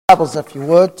Bibles, if you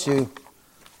would, to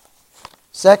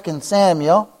 2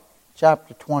 Samuel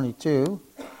chapter 22.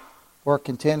 We'll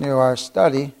continue our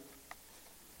study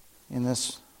in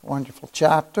this wonderful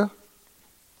chapter.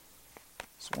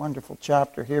 This wonderful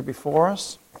chapter here before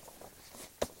us.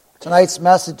 Tonight's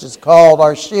message is called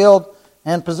Our Shield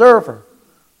and Preserver.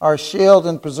 Our Shield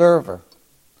and Preserver.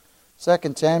 2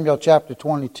 Samuel chapter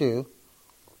 22.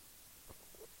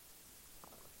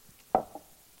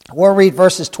 We'll read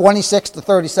verses 26 to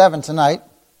 37 tonight.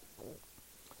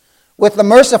 With the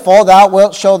merciful thou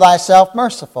wilt show thyself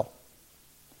merciful,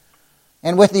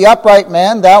 and with the upright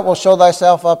man thou wilt show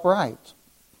thyself upright.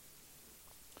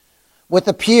 With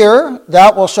the pure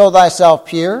thou wilt show thyself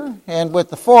pure, and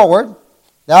with the forward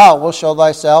thou wilt show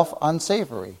thyself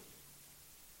unsavory.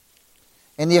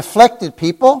 And the afflicted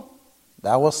people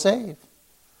thou wilt save,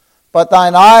 but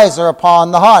thine eyes are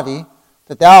upon the haughty,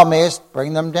 that thou mayest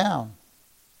bring them down.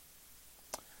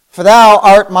 For thou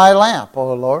art my lamp,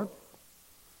 O Lord,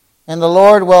 and the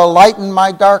Lord will lighten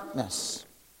my darkness.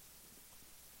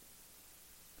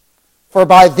 For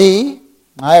by thee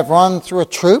I have run through a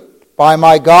troop, by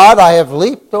my God I have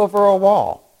leaped over a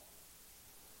wall.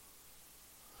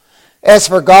 As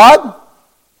for God,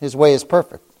 his way is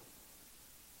perfect.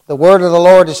 The word of the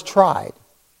Lord is tried.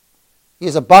 He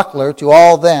is a buckler to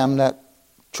all them that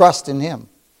trust in him.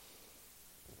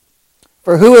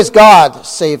 For who is God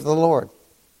save the Lord?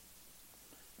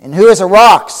 And who is a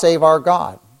rock save our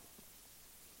God?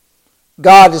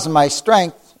 God is my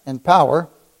strength and power,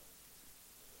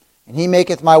 and he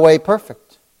maketh my way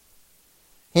perfect.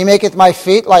 He maketh my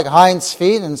feet like hinds'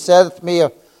 feet, and setteth me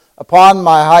upon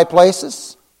my high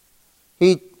places.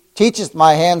 He teacheth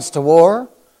my hands to war,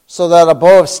 so that a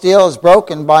bow of steel is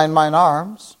broken by mine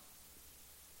arms.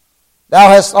 Thou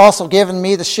hast also given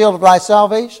me the shield of thy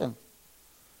salvation,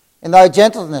 and thy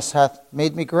gentleness hath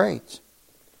made me great.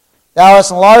 Thou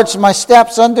hast enlarged my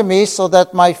steps unto me, so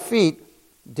that my feet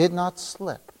did not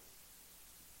slip.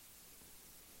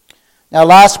 Now,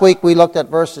 last week we looked at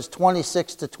verses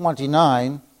 26 to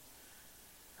 29,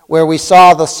 where we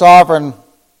saw the sovereign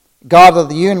God of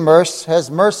the universe has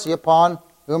mercy upon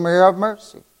whom he have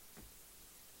mercy,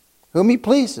 whom he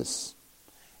pleases.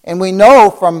 And we know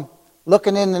from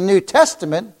looking in the New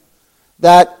Testament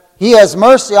that he has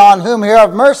mercy on whom he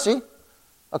have mercy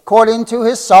according to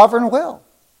his sovereign will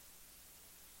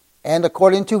and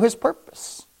according to his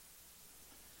purpose.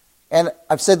 And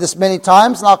I've said this many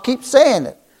times, and I'll keep saying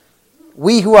it.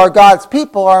 We who are God's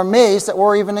people are amazed that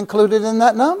we're even included in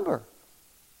that number.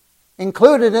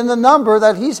 Included in the number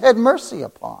that he's had mercy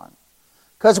upon.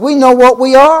 Because we know what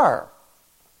we are.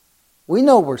 We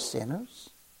know we're sinners.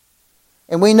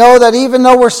 And we know that even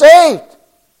though we're saved,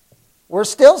 we're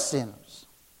still sinners.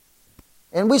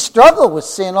 And we struggle with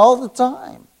sin all the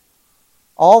time.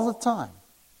 All the time.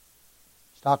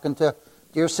 Talking to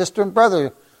dear sister and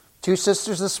brother, two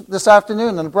sisters this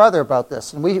afternoon and a brother about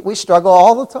this. And we struggle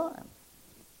all the time.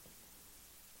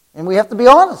 And we have to be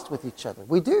honest with each other.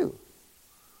 We do.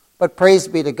 But praise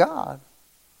be to God,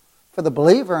 for the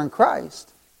believer in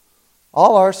Christ,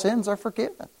 all our sins are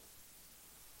forgiven.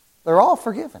 They're all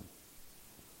forgiven.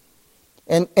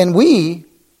 And we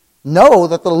know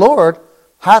that the Lord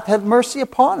hath had mercy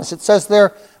upon us. It says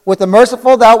there, with the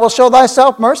merciful thou wilt show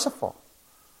thyself merciful.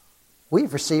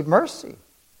 We've received mercy.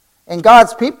 And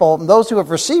God's people, those who have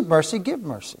received mercy, give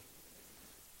mercy.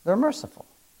 They're merciful.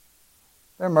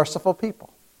 They're merciful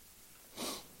people.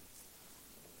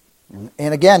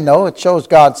 And again, no, it shows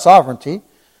God's sovereignty.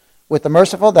 With the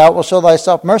merciful thou wilt show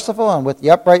thyself merciful, and with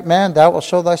the upright man thou wilt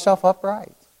show thyself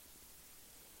upright.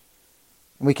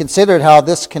 And we considered how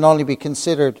this can only be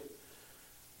considered,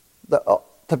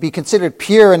 to be considered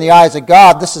pure in the eyes of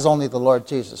God, this is only the Lord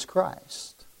Jesus Christ.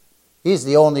 He's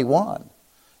the only one.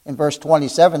 In verse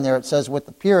 27 there it says, with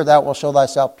the pure thou wilt show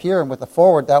thyself pure, and with the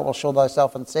forward thou wilt show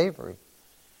thyself unsavory.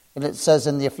 And it says,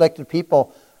 in the afflicted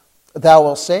people thou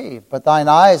wilt save, but thine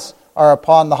eyes are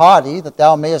upon the haughty, that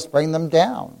thou mayest bring them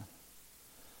down.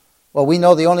 Well, we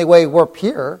know the only way we're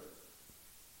pure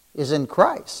is in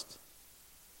Christ.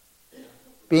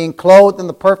 Being clothed in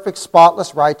the perfect,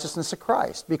 spotless righteousness of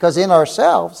Christ. Because in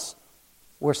ourselves,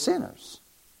 we're sinners.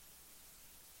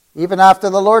 Even after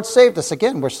the Lord saved us,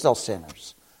 again, we're still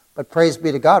sinners. But praise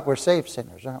be to God, we're saved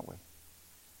sinners, aren't we?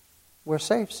 We're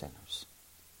saved sinners.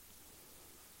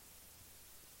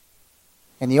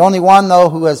 And the only one, though,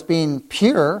 who has been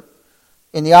pure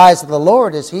in the eyes of the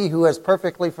Lord is he who has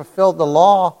perfectly fulfilled the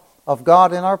law of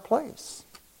God in our place.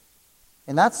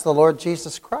 And that's the Lord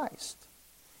Jesus Christ.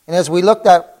 And as we looked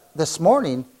at this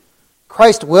morning,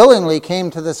 Christ willingly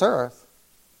came to this earth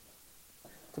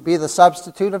to be the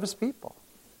substitute of his people.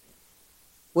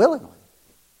 Willingly.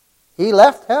 He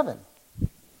left heaven.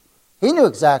 He knew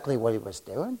exactly what he was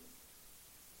doing.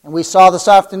 And we saw this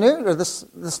afternoon,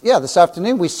 this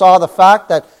afternoon, we saw the fact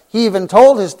that he even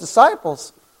told his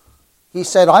disciples, he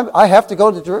said, I have to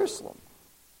go to Jerusalem.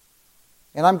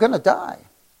 And I'm going to die.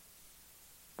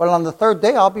 But on the third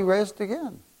day, I'll be raised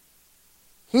again.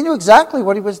 He knew exactly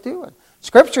what he was doing.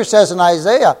 Scripture says in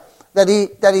Isaiah that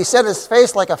he set his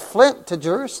face like a flint to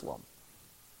Jerusalem.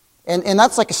 And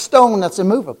that's like a stone that's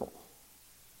immovable.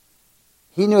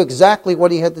 He knew exactly what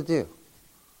he had to do.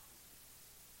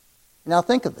 Now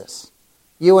think of this.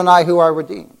 You and I who are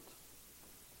redeemed.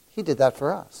 He did that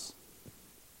for us.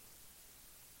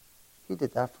 He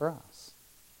did that for us.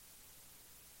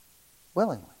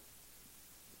 Willingly.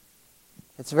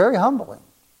 It's very humbling.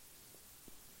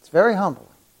 It's very humbling.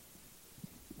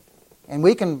 And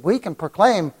we can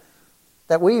proclaim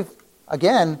that we've,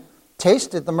 again,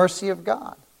 tasted the mercy of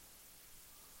God.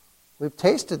 We've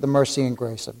tasted the mercy and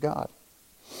grace of God.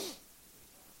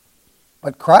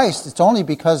 But Christ, it's only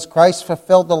because Christ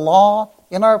fulfilled the law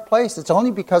in our place. It's only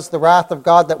because the wrath of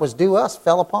God that was due us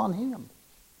fell upon him.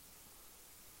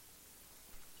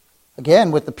 Again,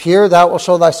 with the pure thou wilt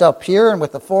show thyself pure, and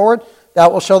with the forward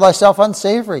thou wilt show thyself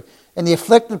unsavory. And the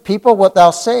afflicted people wilt thou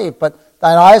save, but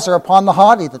thine eyes are upon the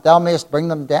haughty, that thou mayest bring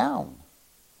them down.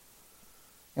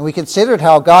 And we considered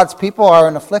how God's people are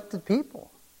an afflicted people.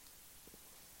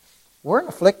 We're an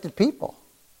afflicted people.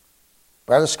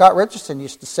 Brother Scott Richardson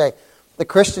used to say, the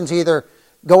Christians either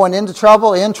going into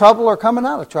trouble, in trouble, or coming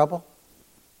out of trouble.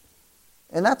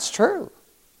 And that's true.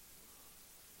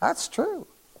 That's true.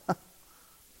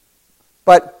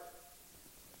 But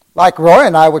like Roy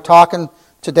and I were talking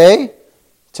tonight,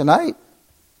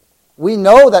 we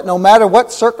know that no matter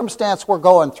what circumstance we're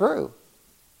going through,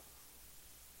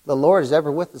 the Lord is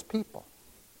ever with his people.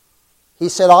 He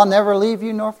said, I'll never leave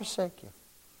you nor forsake you.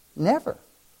 Never.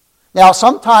 Now,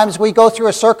 sometimes we go through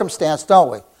a circumstance,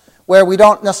 don't we, where we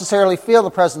don't necessarily feel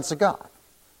the presence of God.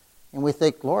 And we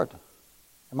think, Lord,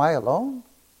 am I alone?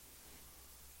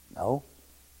 No,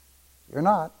 you're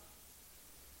not.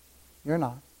 You're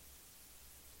not.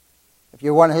 If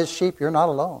you're one of his sheep, you're not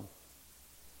alone.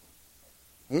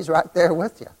 He's right there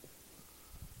with you.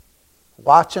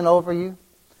 Watching over you,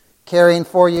 caring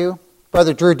for you.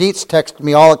 Brother Drew Dietz texted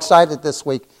me all excited this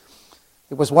week.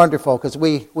 It was wonderful because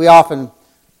we often,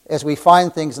 as we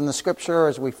find things in the Scripture,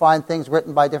 as we find things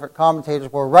written by different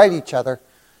commentators, we'll write each other.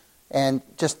 And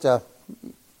just,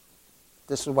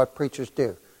 this is what preachers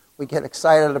do. We get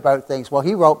excited about things. Well,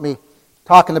 he wrote me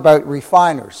talking about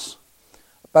refiners,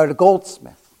 about a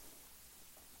goldsmith.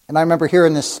 And I remember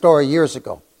hearing this story years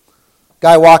ago. A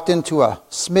guy walked into a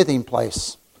smithing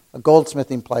place, a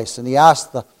goldsmithing place, and he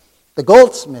asked the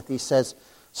goldsmith, he says,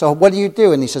 so what do you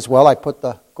do? And he says, well, I put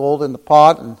the gold in the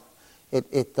pot, and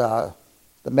the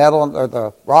metal or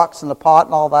the rocks in the pot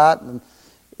and all that. And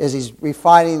as he's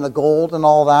refining the gold and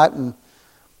all that, and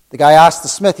the guy asked the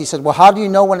smith, he said, well, how do you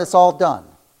know when it's all done?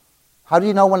 How do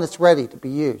you know when it's ready to be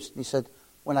used? He said,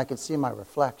 when I can see my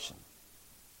reflection.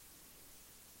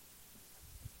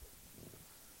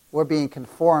 We're being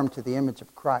conformed to the image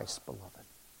of Christ, beloved,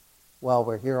 while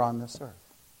we're here on this earth.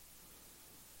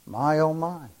 My, oh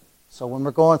my. So when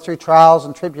we're going through trials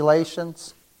and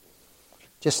tribulations,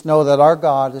 just know that our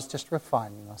God is just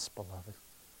refining us, beloved.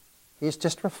 He's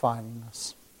just refining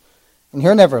us. And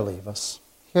he'll never leave us.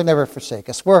 He'll never forsake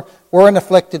us. We're an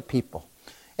afflicted people.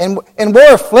 And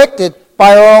we're afflicted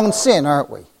by our own sin, aren't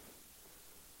we?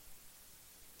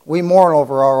 We mourn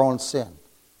over our own sin.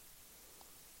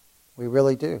 We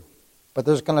really do. But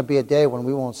there's going to be a day when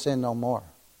we won't sin no more.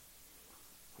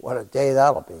 What a day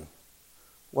that'll be.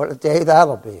 What a day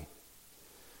that'll be.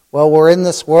 Well, we're in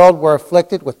this world, we're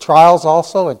afflicted with trials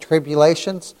also and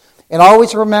tribulations. And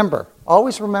always remember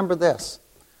this.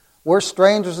 We're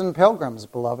strangers and pilgrims,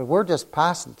 beloved. We're just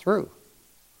passing through.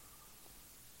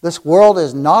 This world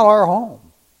is not our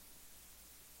home.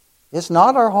 It's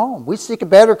not our home. We seek a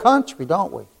better country,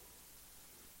 don't we?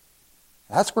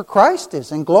 That's where Christ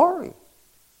is in glory.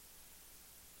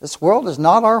 This world is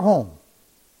not our home.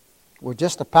 We're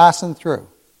just a passing through.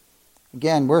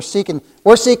 Again, we're seeking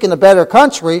a better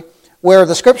country where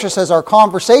the Scripture says our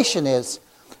conversation is,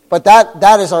 but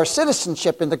that is our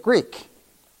citizenship in the Greek.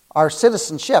 Our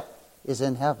citizenship is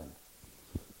in heaven.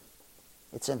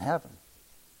 It's in heaven.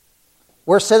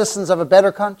 We're citizens of a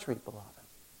better country, beloved.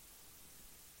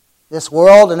 This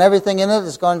world and everything in it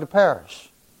is going to perish.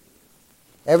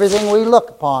 Everything we look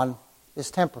upon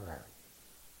is temporary.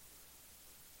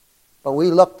 But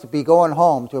we look to be going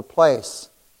home to a place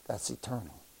that's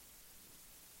eternal.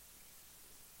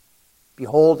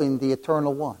 Beholding the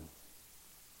Eternal One,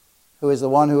 who is the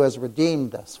one who has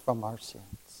redeemed us from our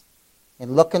sins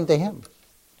and look unto Him.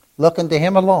 Look unto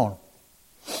Him alone.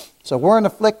 So we're an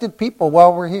afflicted people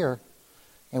while we're here.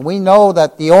 And we know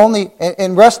that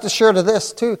and rest assured of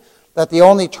this too, that the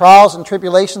only trials and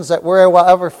tribulations that we will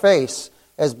ever face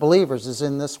as believers is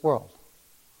in this world.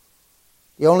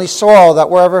 The only sorrow that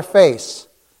we'll ever face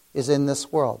is in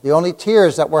this world. The only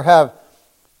tears that we'll have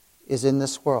is in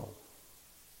this world.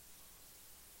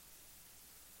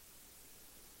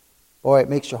 Boy, it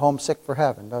makes you homesick for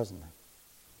heaven, doesn't it?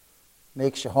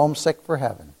 Makes you homesick for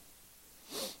heaven.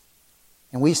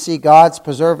 And we see God's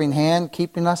preserving hand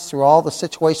keeping us through all the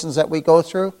situations that we go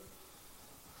through.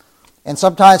 And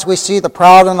sometimes we see the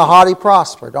proud and the haughty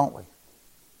prosper, don't we?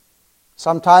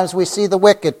 Sometimes we see the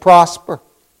wicked prosper.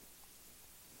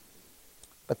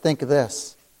 But think of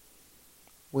this.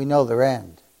 We know their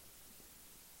end.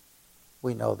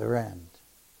 We know their end.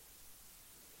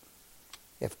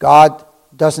 If God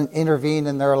doesn't intervene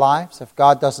in their lives, if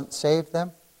God doesn't save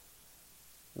them,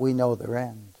 we know their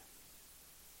end.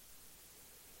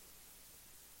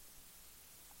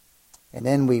 And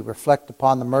then we reflect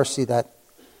upon the mercy that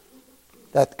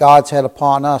God's had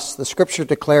upon us. The Scripture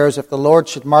declares, if the Lord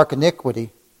should mark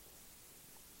iniquity,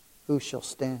 who shall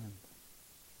stand?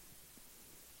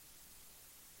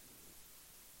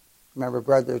 Remember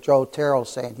Brother Joe Terrell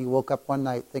saying, he woke up one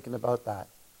night thinking about that.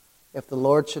 If the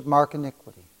Lord should mark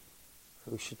iniquity,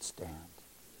 who should stand?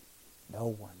 No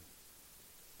one.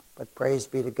 But praise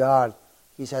be to God,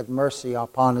 He's had mercy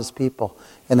upon His people,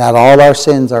 and that all our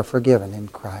sins are forgiven in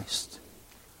Christ.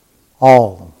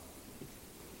 All of them.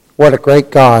 What a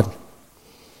great God.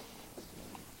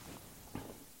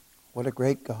 What a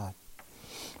great God.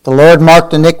 If the Lord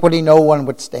marked iniquity, no one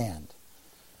would stand.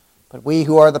 But we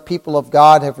who are the people of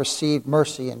God have received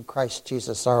mercy in Christ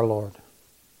Jesus our Lord.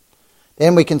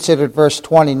 Then we considered verse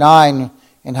 29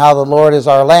 and how the Lord is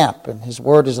our lamp and His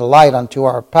word is a light unto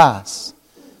our paths.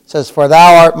 It says, for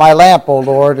Thou art my lamp, O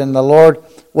Lord, and the Lord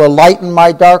will lighten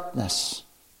my darkness.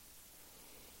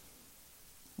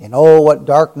 And oh, what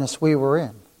darkness we were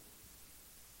in.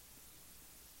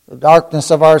 The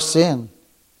darkness of our sin.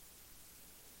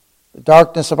 The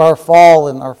darkness of our fall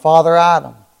in our father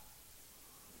Adam.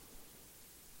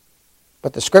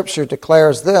 But the Scripture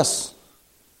declares this.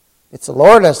 It's the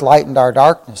Lord has lightened our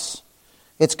darkness.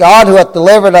 It's God who hath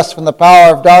delivered us from the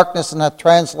power of darkness and hath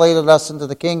translated us into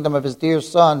the kingdom of His dear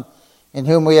Son, in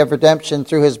whom we have redemption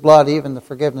through His blood, even the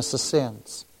forgiveness of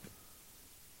sins.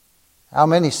 How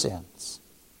many sins?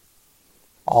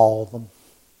 All of them.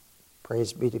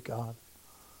 Praise be to God.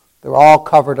 They're all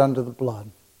covered under the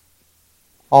blood.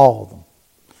 All of them.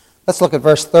 Let's look at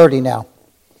verse 30 now.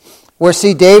 We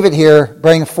see David here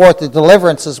bring forth the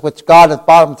deliverances which God hath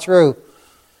brought him through.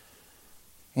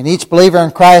 And each believer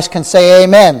in Christ can say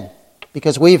amen,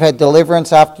 because we've had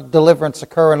deliverance after deliverance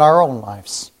occur in our own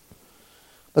lives.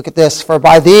 Look at this. For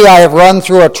by Thee I have run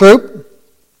through a troop.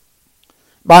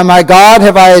 By my God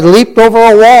have I leaped over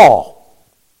a wall.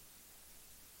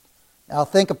 Now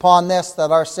think upon this,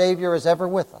 that our Savior is ever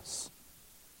with us.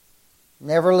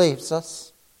 Never leaves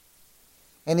us.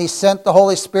 And He sent the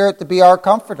Holy Spirit to be our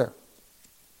comforter.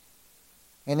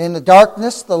 And in the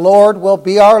darkness, the Lord will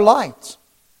be our light.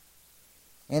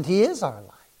 And He is our light.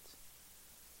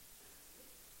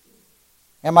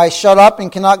 Am I shut up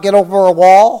and cannot get over a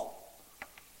wall,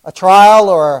 a trial,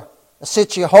 or a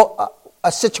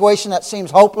situation that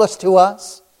seems hopeless to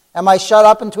us? Am I shut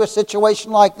up into a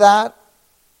situation like that?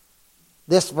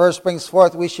 This verse brings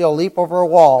forth, we shall leap over a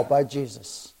wall by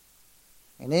Jesus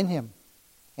and in Him.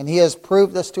 And He has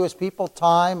proved this to His people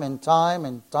time and time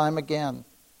and time again.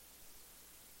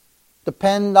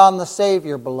 Depend on the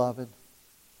Savior, beloved.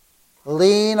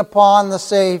 Lean upon the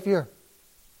Savior.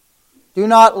 Do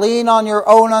not lean on your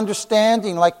own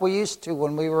understanding like we used to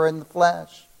when we were in the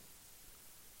flesh.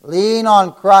 Lean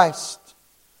on Christ.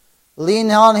 Lean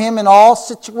on Him in all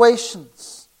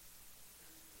situations.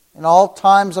 In all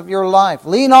times of your life.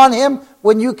 Lean on Him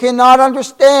when you cannot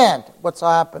understand what's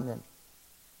happening.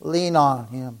 Lean on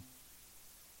Him.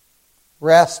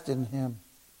 Rest in Him.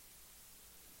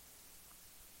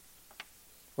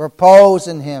 Repose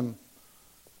in Him,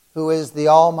 who is the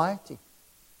Almighty.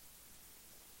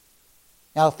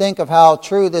 Now think of how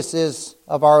true this is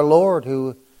of our Lord,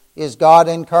 who is God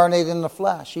incarnate in the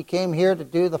flesh. He came here to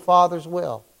do the Father's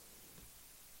will.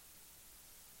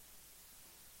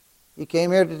 He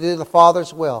came here to do the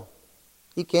Father's will.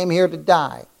 He came here to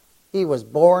die. He was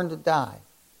born to die.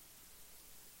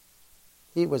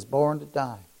 He was born to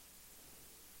die.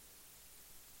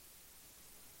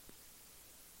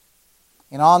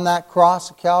 And on that cross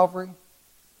of Calvary,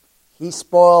 He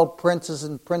spoiled princes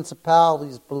and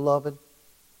principalities, beloved.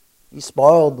 He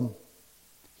spoiled them.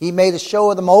 He made a show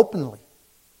of them openly.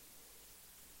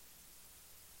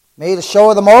 made a show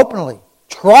of them openly,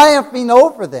 triumphing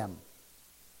over them.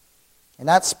 And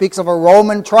that speaks of a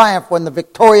Roman triumph when the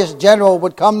victorious general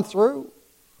would come through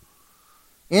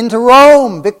into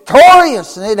Rome,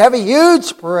 victorious, and they'd have a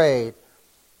huge parade.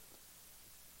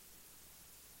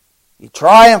 He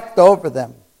triumphed over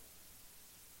them.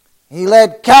 He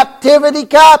led captivity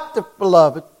captive,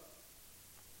 beloved.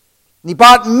 And he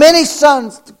brought many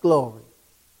sons to glory.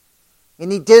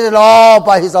 And he did it all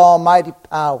by his almighty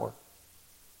power.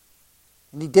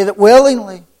 And he did it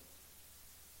willingly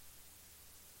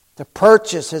to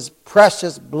purchase his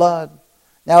precious blood.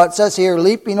 Now it says here,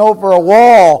 leaping over a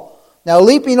wall. Now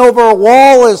leaping over a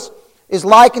wall is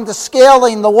likened to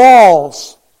scaling the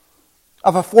walls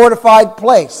of a fortified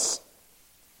place.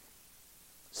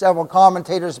 Several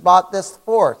commentators brought this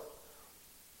forth.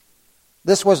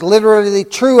 This was literally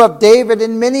true of David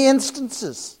in many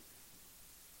instances.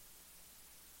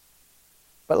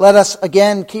 But let us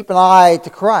again keep an eye to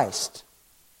Christ.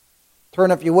 Turn,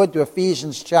 if you would, to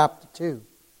Ephesians chapter 2.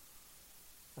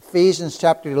 Ephesians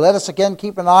chapter 2. Let us again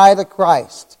keep an eye to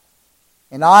Christ.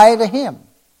 An eye to Him.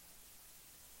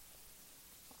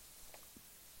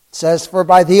 It says, for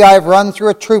by thee I have run through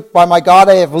a troop. By my God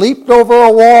I have leaped over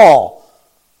a wall.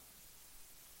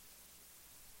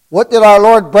 What did our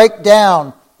Lord break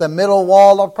down? The middle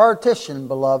wall of partition,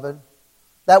 beloved.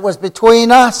 That was between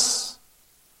us.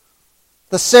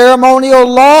 The ceremonial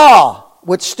law,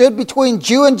 which stood between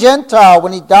Jew and Gentile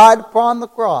when He died upon the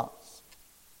cross.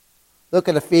 Look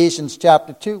at Ephesians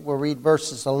chapter 2. We'll read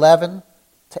verses 11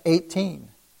 to 18.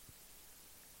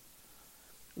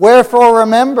 Wherefore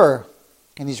remember,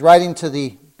 and he's writing to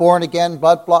the born-again,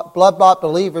 blood-bought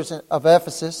believers of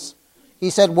Ephesus. He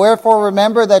said, wherefore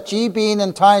remember that ye being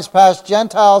in times past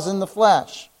Gentiles in the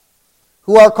flesh,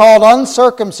 who are called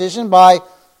uncircumcision by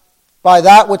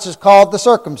that which is called the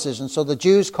circumcision. So the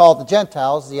Jews called the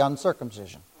Gentiles the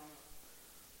uncircumcision,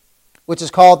 which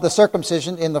is called the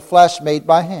circumcision in the flesh made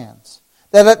by hands.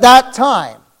 That at that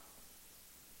time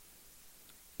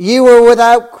ye were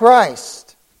without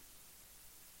Christ,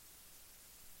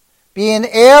 being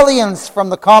aliens from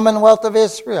the commonwealth of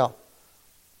Israel,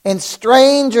 and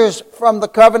strangers from the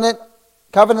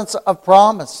covenants of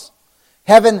promise,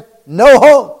 having no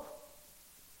hope,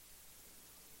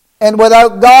 and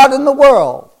without God in the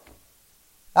world.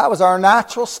 That was our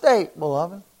natural state,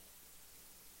 beloved.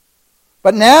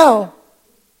 But now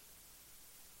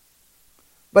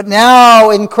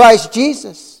in Christ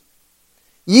Jesus,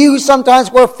 ye who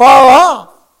sometimes were far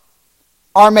off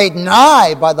are made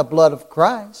nigh by the blood of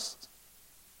Christ.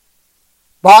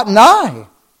 Brought nigh.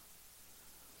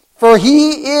 For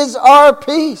He is our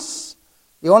peace.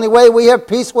 The only way we have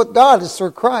peace with God is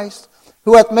through Christ,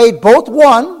 who hath made both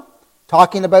one,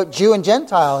 talking about Jew and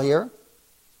Gentile here,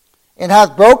 and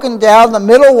hath broken down the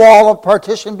middle wall of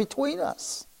partition between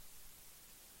us,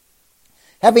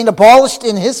 having abolished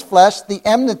in His flesh the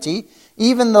enmity,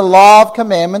 even the law of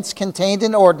commandments contained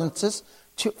in ordinances,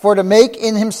 for to make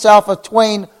in Himself of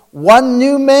twain one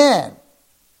new man,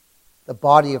 the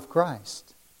body of Christ.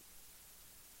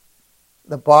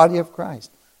 The body of Christ.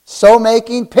 So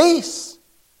making peace.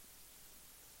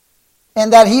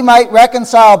 And that He might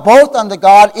reconcile both unto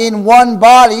God in one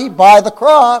body by the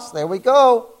cross. There we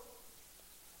go.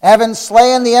 Having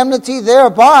slain the enmity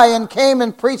thereby, and came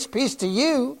and preached peace to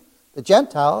you, the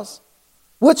Gentiles,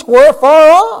 which were far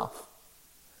off,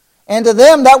 and to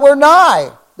them that were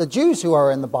nigh, the Jews who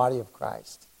are in the body of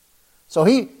Christ. So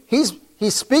he's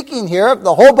speaking here of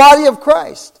the whole body of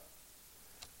Christ,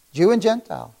 Jew and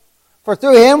Gentile. For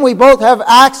through Him we both have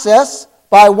access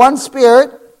by one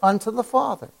Spirit unto the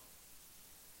Father.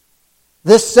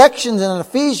 This section in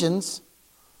Ephesians,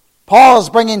 Paul is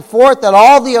bringing forth that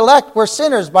all the elect were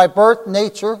sinners by birth,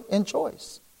 nature, and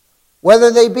choice.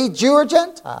 Whether they be Jew or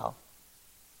Gentile.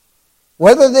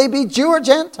 Whether they be Jew or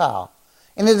Gentile.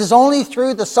 And it is only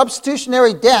through the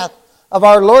substitutionary death of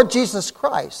our Lord Jesus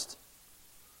Christ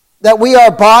that we are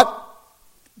bought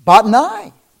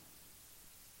nigh.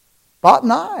 Bought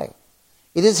nigh.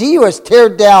 It is He who has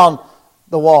teared down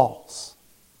the walls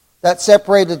that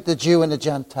separated the Jew and the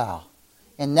Gentile.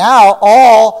 And now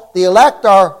all the elect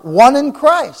are one in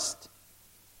Christ.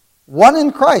 One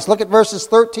in Christ. Look at verses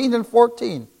 13 and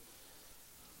 14.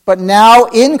 But now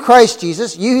in Christ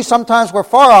Jesus, you who sometimes were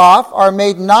far off are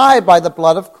made nigh by the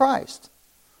blood of Christ.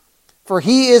 For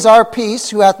He is our peace,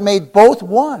 who hath made both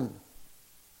one.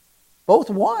 Both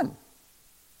one.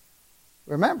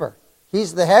 Remember,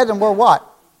 He's the head and we're what?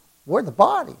 We're the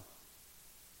body.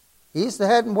 He's the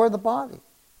head and we're the body.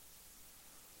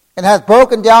 And hath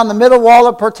broken down the middle wall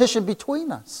of partition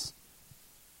between us.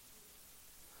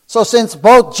 So since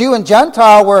both Jew and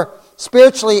Gentile were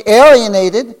spiritually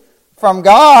alienated from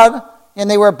God,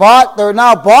 and they're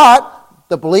now bought,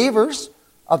 the believers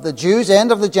of the Jews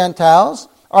and of the Gentiles,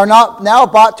 are not now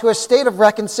brought to a state of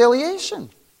reconciliation.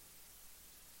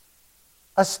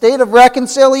 A state of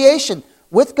reconciliation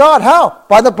with God. How?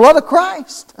 By the blood of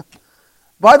Christ.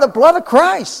 By the blood of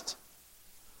Christ.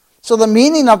 So the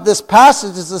meaning of this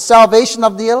passage is the salvation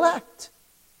of the elect.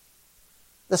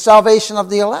 The salvation of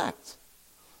the elect.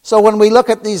 So when we look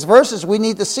at these verses, we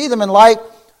need to see them in light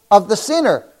of the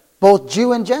sinner, both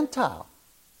Jew and Gentile.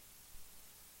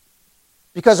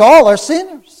 Because all are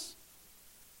sinners.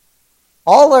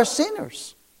 All are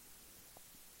sinners.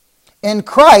 And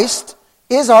Christ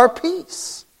is our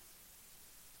peace.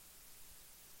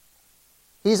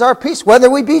 He's our peace, whether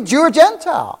we be Jew or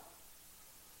Gentile.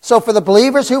 So for the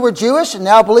believers who were Jewish and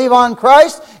now believe on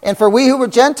Christ, and for we who were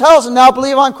Gentiles and now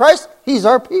believe on Christ, He's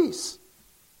our peace.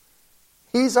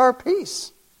 He's our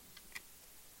peace.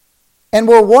 And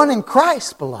we're one in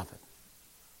Christ, beloved.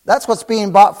 That's what's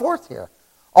being brought forth here.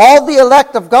 All the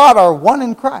elect of God are one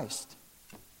in Christ.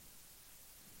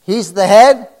 He's the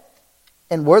head,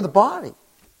 and we're the body.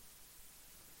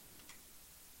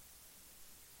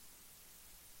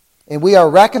 And we are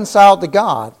reconciled to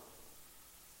God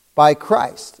by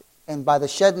Christ and by the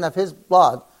shedding of His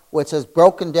blood, which has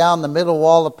broken down the middle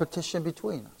wall of partition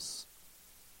between us.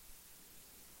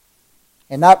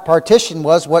 And that partition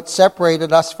was what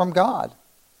separated us from God.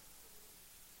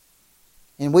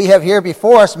 And we have here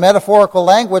before us metaphorical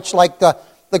language like the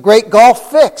great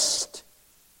gulf fixed.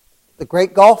 The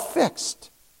great gulf fixed.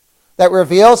 That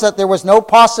reveals that there was no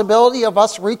possibility of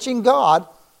us reaching God,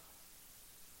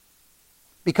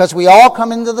 because we all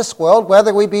come into this world,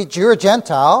 whether we be Jew or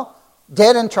Gentile,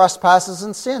 dead in trespasses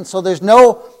and sins. So there's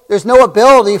no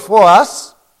ability for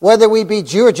us, whether we be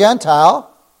Jew or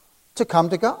Gentile, to come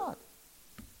to God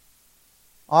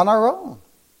on our own.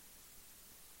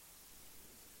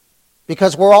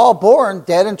 Because we're all born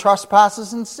dead in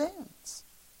trespasses and sins.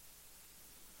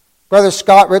 Brother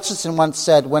Scott Richardson once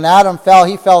said, when Adam fell,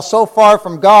 he fell so far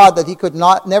from God that he could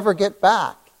never get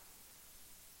back.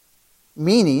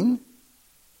 Meaning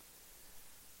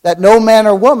that no man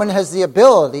or woman has the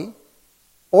ability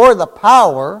or the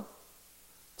power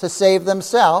to save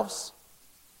themselves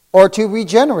or to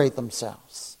regenerate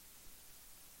themselves.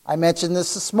 I mentioned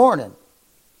this morning.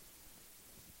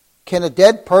 Can a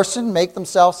dead person make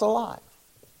themselves alive?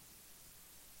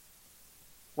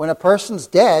 When a person's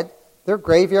dead, they're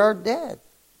graveyard dead.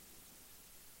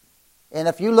 And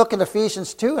if you look at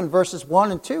Ephesians 2 in verses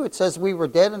 1 and 2, it says we were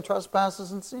dead in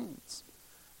trespasses and sins.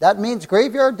 That means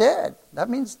graveyard dead. That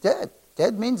means dead.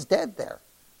 Dead means dead there.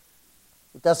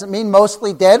 It doesn't mean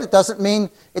mostly dead. It doesn't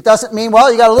mean,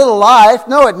 well, you got a little life.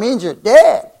 No, it means you're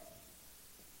dead.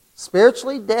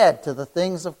 Spiritually dead to the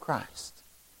things of Christ.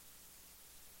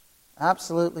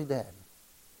 Absolutely dead.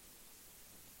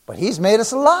 But He's made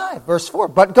us alive. Verse 4.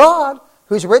 But God,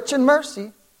 who's rich in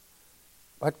mercy,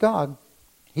 but God,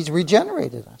 He's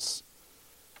regenerated us.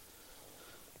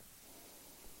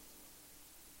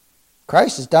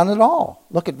 Christ has done it all.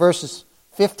 Look at verses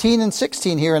 15 and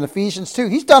 16 here in Ephesians 2.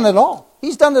 He's done it all.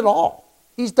 He's done it all.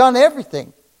 He's done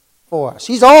everything for us.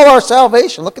 He's all our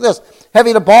salvation. Look at this.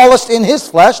 Having abolished in His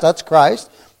flesh, that's Christ,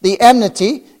 the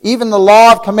enmity, even the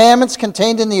law of commandments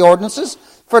contained in the ordinances,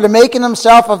 for to make in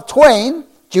Himself of twain,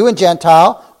 Jew and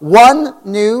Gentile, one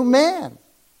new man.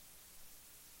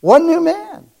 One new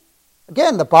man.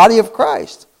 Again, the body of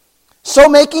Christ. So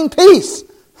making peace.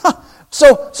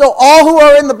 So all who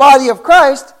are in the body of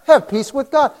Christ have peace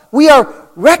with God. We are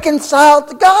reconciled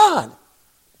to God.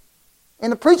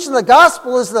 And the preaching of the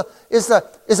gospel is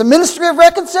a ministry of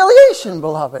reconciliation,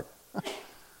 beloved.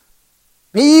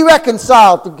 Be ye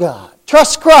reconciled to God.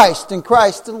 Trust Christ and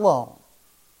Christ alone.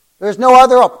 There's no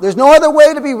other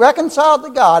way to be reconciled to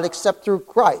God except through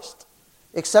Christ.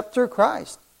 Except through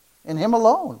Christ and Him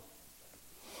alone.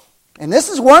 And this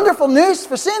is wonderful news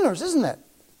for sinners, isn't it?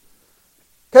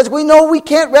 Because we know we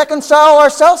can't reconcile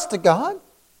ourselves to God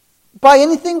by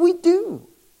anything we do.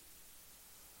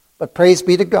 But praise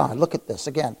be to God. Look at this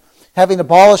again. Having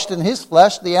abolished in His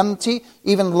flesh the enmity,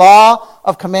 even law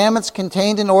of commandments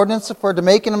contained in ordinances, for to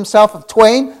make in Himself of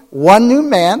twain one new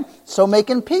man, so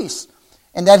making peace.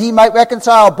 And that He might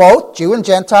reconcile both, Jew and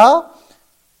Gentile,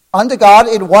 unto God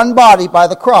in one body by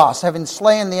the cross, having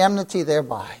slain the enmity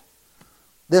thereby.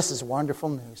 This is wonderful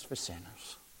news for sinners.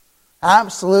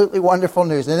 Absolutely wonderful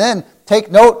news. And then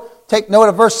take note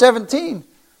of verse 17.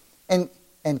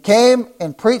 And came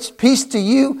and preached peace to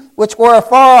you which were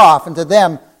afar off, and to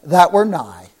them that were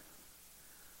nigh.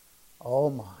 Oh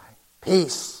my.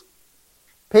 Peace.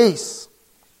 Peace.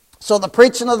 So the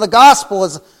preaching of the gospel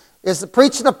is the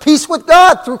preaching of peace with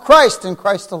God through Christ and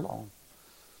Christ alone.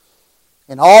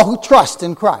 And all who trust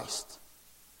in Christ,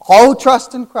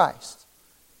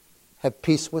 have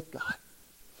peace with God.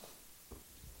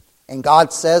 And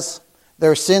God says,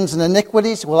 their sins and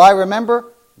iniquities will I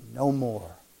remember no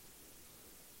more.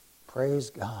 Praise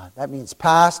God. That means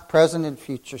past, present, and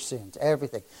future sins.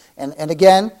 Everything. And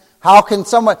again, how can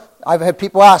someone... I've had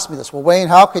people ask me this. Well, Wayne,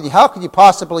 how can you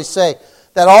possibly say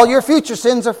that all your future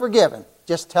sins are forgiven?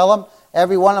 Just tell them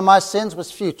every one of my sins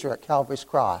was future at Calvary's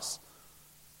cross.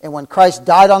 And when Christ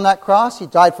died on that cross, He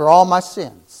died for all my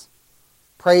sins.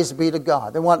 Praise be to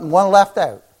God. There wasn't one left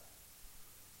out.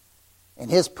 And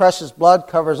His precious blood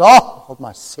covers all of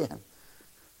my sin.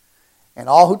 And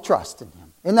all who trust in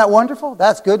Him. Isn't that wonderful?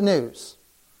 That's good news.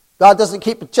 God doesn't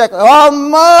keep a check.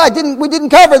 Oh, we didn't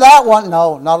cover that one.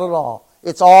 No, not at all.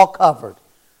 It's all covered.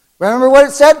 Remember what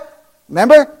it said?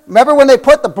 Remember when they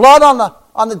put the blood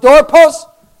on the doorpost?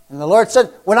 And the Lord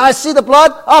said, when I see the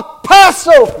blood, I'll pass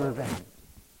over them.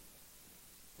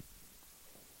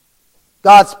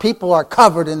 God's people are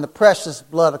covered in the precious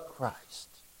blood of Christ.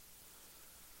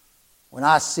 When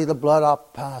I see the blood, I'll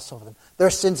pass over them.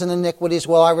 Their sins and iniquities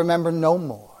will I remember no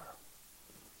more.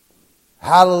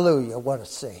 Hallelujah, what a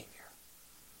Savior.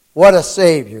 What a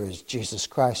Savior is Jesus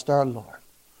Christ our Lord.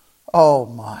 Oh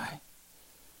my.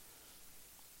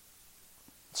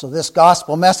 So this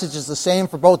gospel message is the same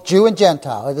for both Jew and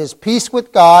Gentile. It is peace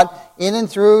with God in and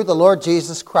through the Lord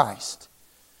Jesus Christ.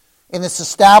 And it's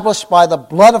established by the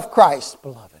blood of Christ,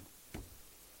 beloved.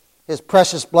 His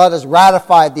precious blood has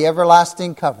ratified the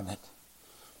everlasting covenant.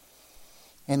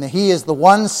 And He is the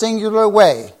one singular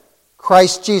way,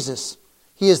 Christ Jesus.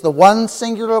 He is the one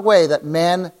singular way that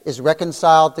man is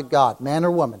reconciled to God, man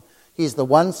or woman. He is the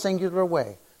one singular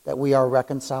way that we are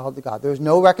reconciled to God. There is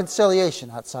no reconciliation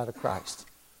outside of Christ.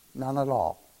 None at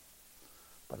all.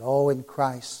 But in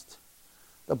Christ,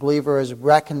 the believer is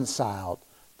reconciled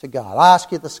to God. I'll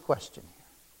ask you this question here.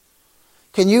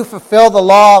 Can you fulfill the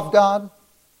law of God?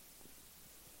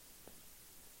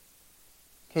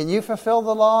 Can you fulfill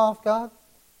the law of God?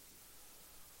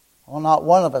 Well, not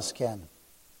one of us can.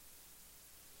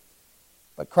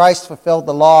 But Christ fulfilled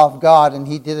the law of God, and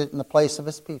He did it in the place of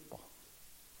His people.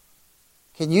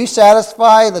 Can you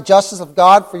satisfy the justice of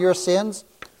God for your sins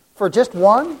for just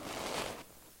one?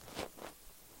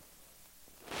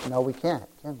 No, we can't,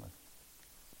 can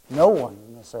we? No one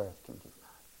on this earth can do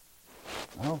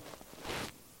that. No.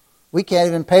 We can't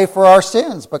even pay for our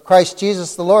sins, but Christ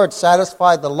Jesus the Lord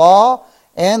satisfied the law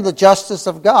and the justice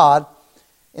of God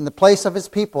in the place of His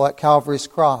people at Calvary's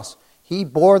cross. He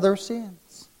bore their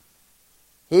sins.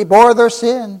 He bore their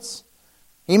sins.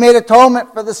 He made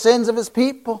atonement for the sins of His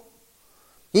people.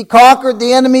 He conquered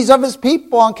the enemies of His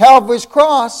people on Calvary's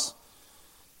cross.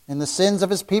 And the sins of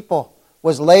His people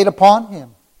was laid upon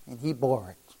Him. And He bore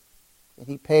it. And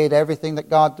He paid everything that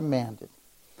God demanded.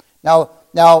 Now,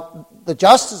 the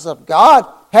justice of God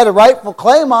had a rightful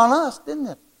claim on us, didn't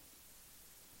it?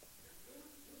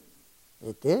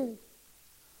 It did.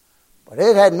 But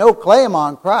it had no claim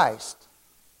on Christ.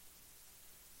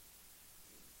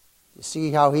 You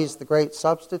see how He's the great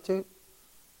substitute?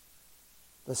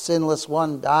 The sinless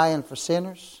one dying for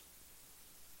sinners.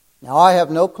 Now I have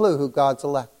no clue who God's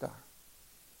elect are.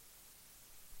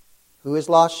 Who His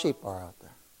lost sheep are out there.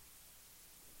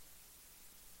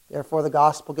 Therefore the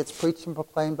gospel gets preached and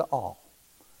proclaimed to all.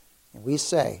 And we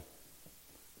say,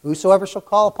 whosoever shall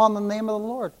call upon the name of the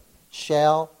Lord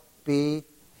shall be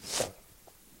saved.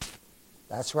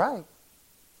 That's right.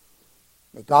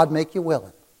 May God make you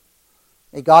willing.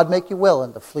 May God make you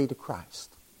willing to flee to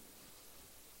Christ.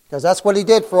 Because that's what He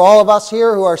did for all of us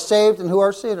here who are saved and who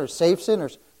are sinners, saved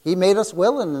sinners. He made us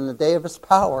willing in the day of His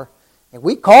power. And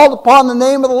we called upon the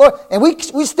name of the Lord. And we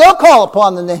still call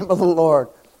upon the name of the Lord.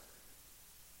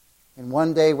 And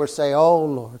one day we'll say, oh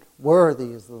Lord,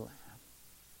 worthy is the Lamb.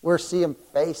 We'll see Him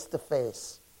face to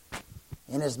face.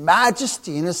 In His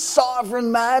majesty, in His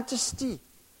sovereign majesty.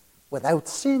 Without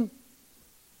sin.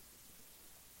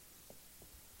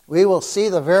 We will see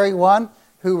the very one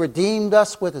who redeemed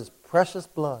us with His precious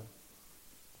blood.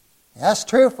 And that's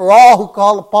true for all who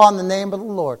call upon the name of the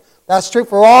Lord. That's true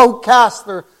for all who cast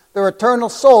their eternal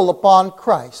soul upon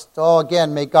Christ. Oh,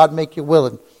 again, may God make you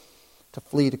willing to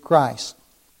flee to Christ.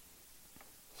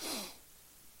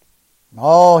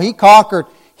 Oh, He conquered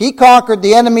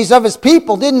the enemies of His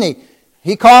people, didn't He?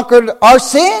 He conquered our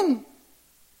sin.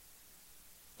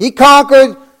 He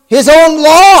conquered His own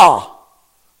law,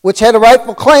 which had a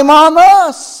rightful claim on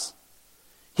us.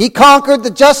 He conquered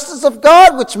the justice of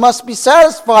God, which must be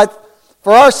satisfied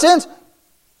for our sins.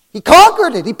 He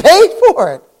conquered it. He paid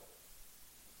for it.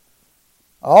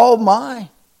 Oh my.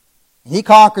 He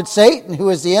conquered Satan, who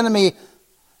is the enemy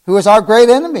who is our great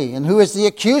enemy and who is the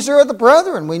accuser of the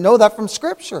brethren. We know that from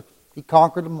Scripture. He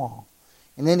conquered them all.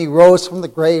 And then he rose from the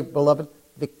grave, beloved,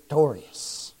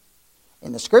 victorious.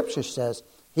 And the Scripture says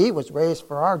he was raised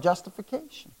for our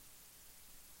justification.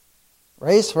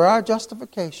 Raised for our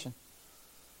justification.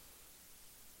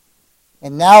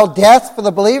 And now death for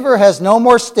the believer has no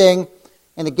more sting.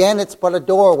 And again, it's but a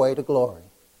doorway to glory.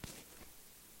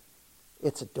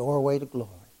 It's a doorway to glory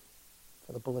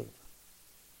for the believer.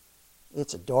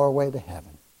 It's a doorway to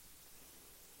heaven.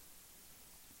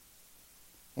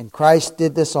 And Christ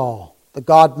did this all, the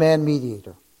God-man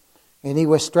mediator. And he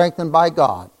was strengthened by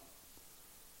God.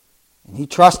 And he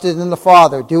trusted in the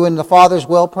Father, doing the Father's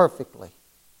will perfectly.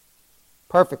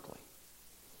 Perfectly.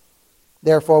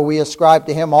 Therefore we ascribe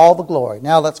to him all the glory.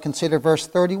 Now let's consider verse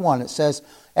 31. It says,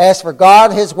 as for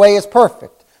God, his way is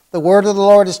perfect. The word of the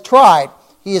Lord is tried.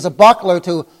 He is a buckler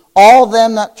to all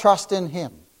them that trust in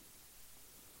him.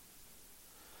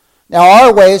 Now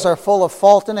our ways are full of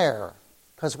fault and error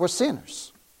because we're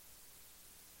sinners.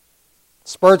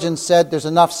 Spurgeon said there's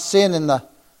enough sin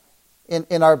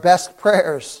in our best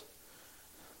prayers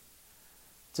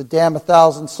to damn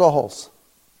 1,000 souls.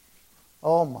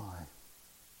 Oh my.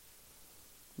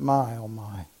 My, oh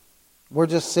my. We're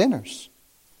just sinners.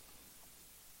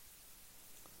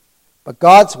 But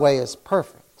God's way is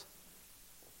perfect.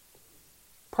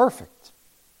 Perfect.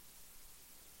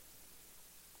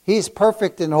 He's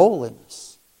perfect in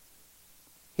holiness.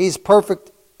 He's perfect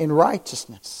in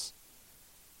righteousness.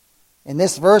 And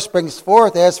this verse brings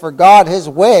forth, as for God, his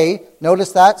way,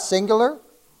 notice that, singular.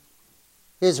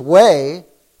 His way,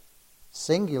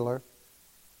 singular,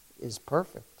 is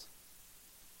perfect.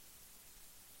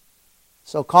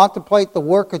 So contemplate the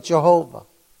work of Jehovah.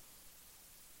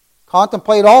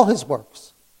 Contemplate all his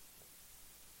works.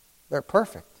 They're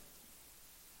perfect.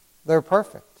 They're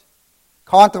perfect.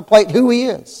 Contemplate who he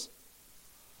is.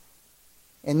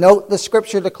 And note the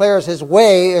Scripture declares his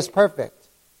way is perfect.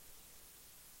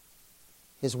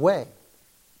 His way.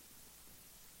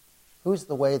 Who's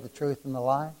the way, the truth, and the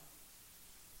life?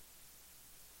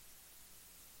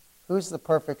 Who's the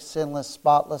perfect, sinless,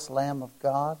 spotless Lamb of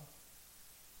God?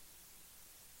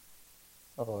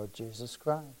 The Lord Jesus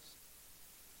Christ.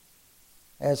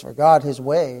 As for God, his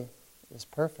way is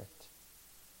perfect.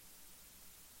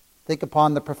 Think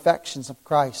upon the perfections of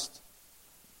Christ.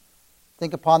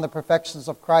 Think upon the perfections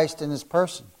of Christ in his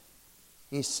person.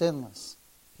 He's sinless.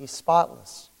 He's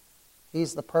spotless.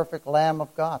 He's the perfect Lamb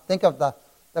of God. Think of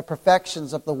the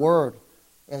perfections of the Word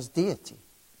as deity.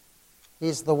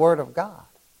 He's the Word of God.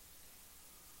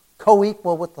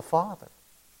 Co-equal with the Father.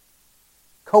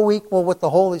 Co-equal with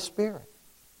the Holy Spirit.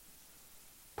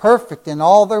 Perfect in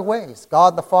all their ways.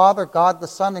 God the Father, God the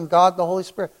Son, and God the Holy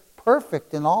Spirit.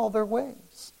 Perfect in all their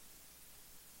ways.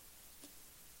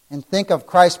 And think of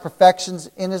Christ's perfections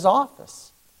in his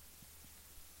office.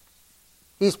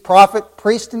 He's prophet,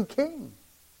 priest, and king.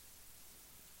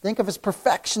 Think of his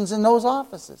perfections in those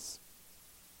offices.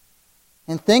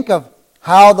 And think of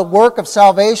how the work of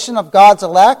salvation of God's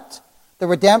elect, the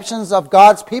redemptions of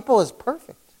God's people, is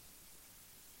perfect.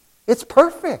 It's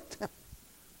perfect.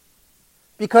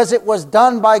 Because it was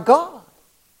done by God.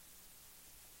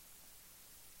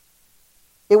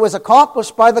 It was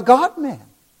accomplished by the God-man.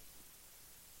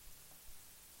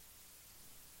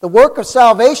 The work of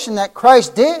salvation that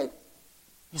Christ did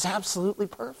is absolutely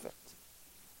perfect.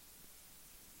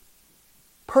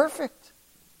 Perfect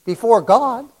before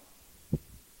God.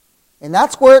 And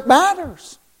that's where it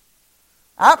matters.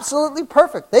 Absolutely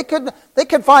perfect. They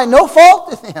could find no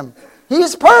fault in him. He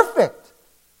is perfect.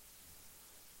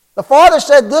 The Father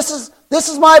said, this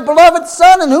is my beloved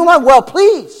Son in whom I'm well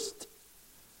pleased.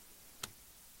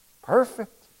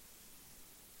 Perfect.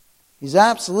 He's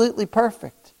absolutely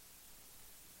perfect.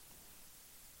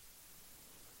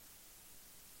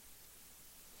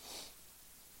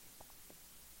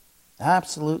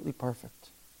 Absolutely perfect.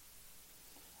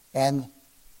 And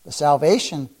the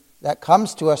salvation that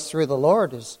comes to us through the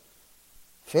Lord is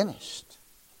finished.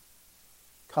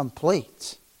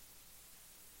 Complete.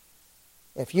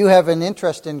 If you have an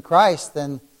interest in Christ,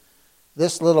 then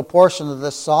this little portion of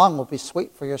this song will be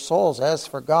sweet for your souls. As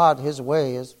for God, his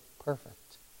way is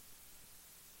perfect.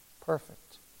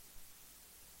 Perfect.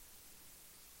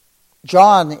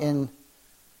 John, in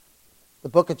the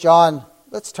book of John,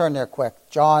 let's turn there quick.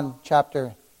 John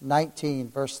chapter 19,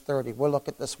 verse 30. We'll look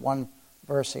at this one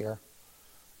verse here.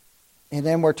 And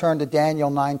then we'll turn to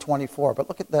Daniel 9:24. But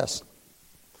look at this.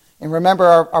 And remember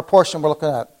our portion we're looking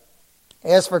at.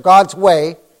 As for God's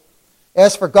way,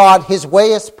 as for God, his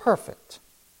way is perfect.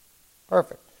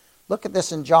 Perfect. Look at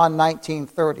this in John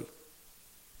 19:30.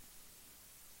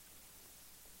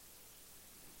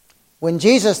 When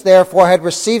Jesus, therefore, had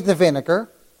received the vinegar,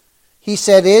 he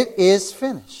said, "It is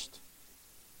finished."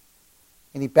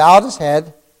 And he bowed his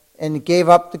head and gave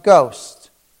up the ghost.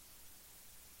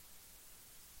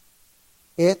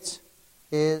 It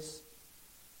is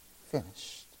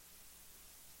finished.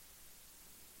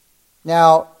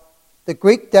 Now, the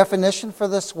Greek definition for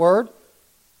this word,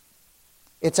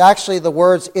 it's actually the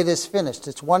words "it is finished."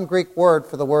 It's one Greek word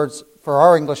for the words, for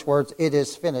our English words, "it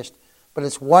is finished," but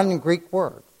it's one Greek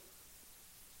word.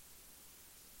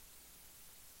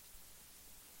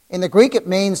 In the Greek, it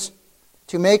means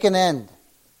to make an end.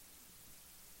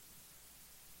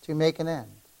 To make an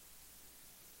end.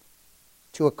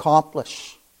 To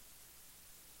accomplish.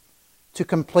 To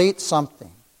complete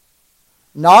something.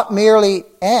 Not merely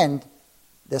end,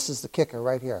 this is the kicker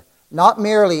right here, not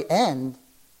merely end,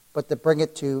 but to bring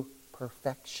it to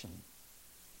perfection.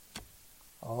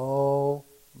 Oh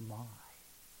my.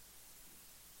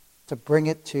 To bring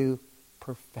it to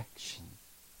perfection.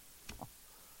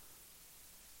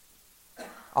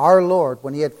 Our Lord,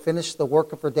 when he had finished the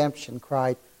work of redemption,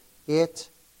 cried, "It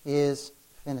is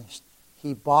finished."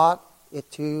 He brought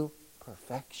it to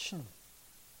perfection.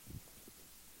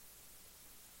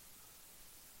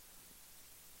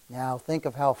 Now think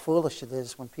of how foolish it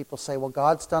is when people say, "Well,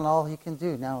 God's done all he can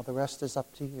do. Now the rest is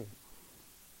up to you."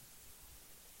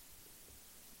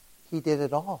 He did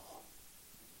it all.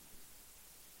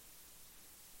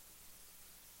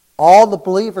 All the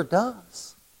believer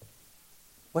does.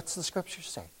 What's the scripture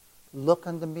say? "Look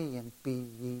unto me and be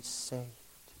ye saved."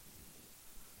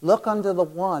 Look unto the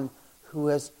one who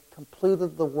has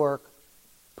completed the work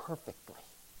perfectly.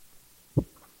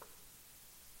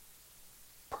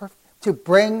 To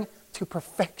bring to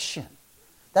perfection.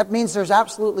 That means there's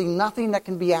absolutely nothing that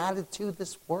can be added to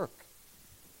this work.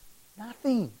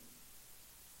 Nothing.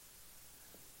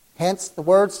 Hence the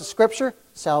words of Scripture,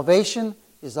 salvation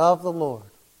is of the Lord.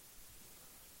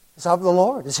 It's of the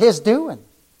Lord. It's his doing.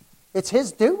 It's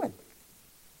his doing.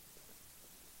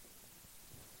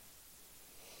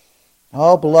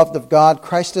 Oh, beloved of God,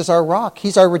 Christ is our rock.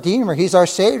 He's our Redeemer. He's our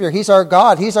Savior. He's our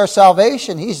God. He's our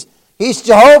salvation. He's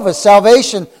Jehovah's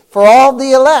salvation for all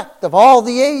the elect of all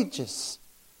the ages,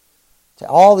 to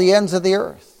all the ends of the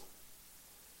earth.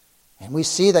 And we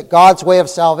see that God's way of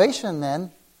salvation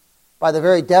then, by the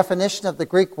very definition of the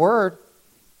Greek word,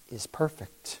 is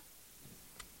perfect.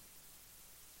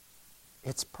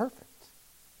 It's perfect.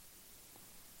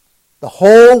 The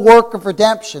whole work of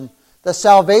redemption, the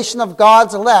salvation of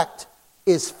God's elect,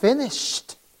 is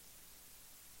finished.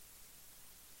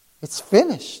 It's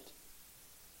finished.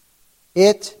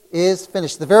 It is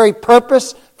finished. The very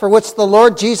purpose for which the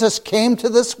Lord Jesus came to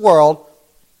this world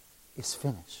is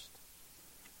finished.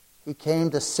 He came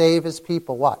to save his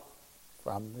people, what?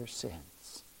 From their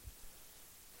sins.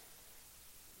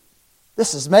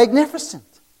 This is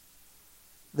magnificent.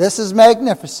 This is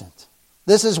magnificent.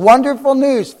 This is wonderful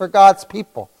news for God's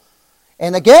people.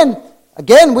 And again,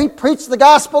 we preach the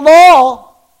gospel to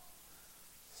all,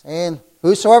 saying,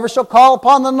 "Whosoever shall call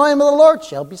upon the name of the Lord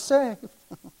shall be saved."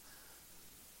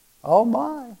 Oh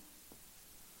my.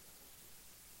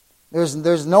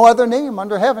 There's no other name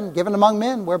under heaven given among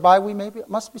men whereby we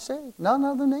must be saved. None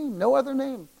other name. No other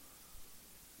name.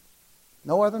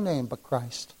 No other name but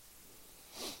Christ.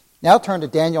 Now turn to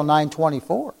Daniel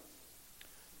 9:24.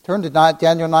 Turn to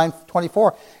Daniel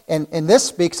 9:24. And this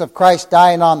speaks of Christ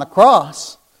dying on the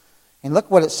cross. And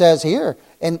look what it says here.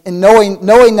 And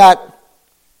knowing that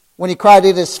when he cried,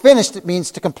 "It is finished," it means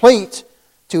to complete,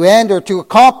 to end, or to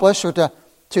accomplish, or to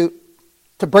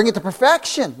bring it to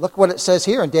perfection. Look what it says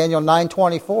here in Daniel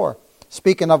 9:24,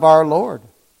 speaking of our Lord.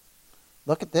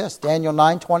 Look at this, Daniel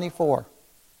 9:24.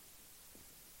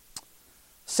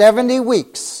 70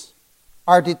 weeks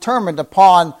are determined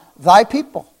upon thy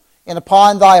people and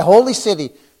upon thy holy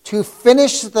city to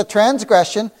finish the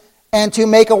transgression and to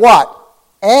make a what?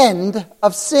 End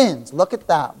of sins. Look at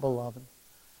that, beloved.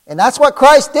 And that's what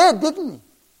Christ did, didn't he?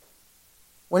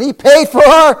 When he paid for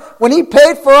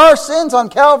our sins on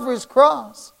Calvary's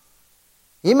cross,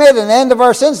 he made an end of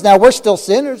our sins. Now we're still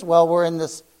sinners while we're in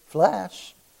this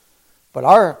flesh, but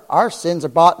our sins are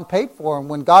bought and paid for. And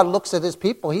when God looks at his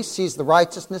people, he sees the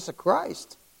righteousness of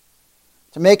Christ.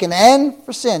 To make an end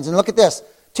for sins. And look at this.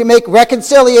 To make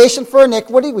reconciliation for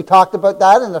iniquity. We talked about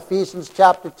that in Ephesians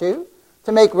chapter 2.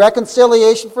 To make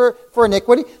reconciliation for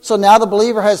iniquity. So now the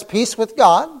believer has peace with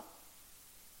God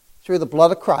through the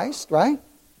blood of Christ, right?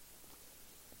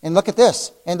 And look at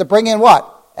this. And to bring in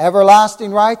what?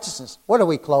 Everlasting righteousness. What are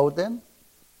we clothed in?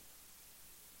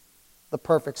 The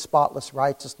perfect, spotless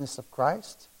righteousness of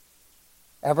Christ.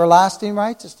 Everlasting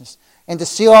righteousness. And to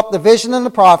seal up the vision and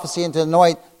the prophecy and to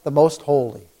anoint the most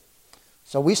holy.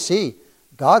 So we see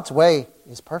God's way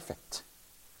is perfect.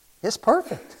 It's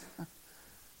perfect.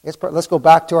 Let's go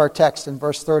back to our text in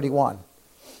verse 31.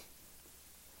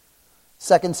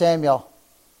 2 Samuel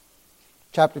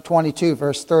chapter 22,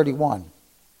 verse 31.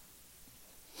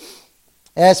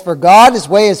 As for God, his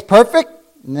way is perfect.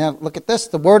 Now look at this.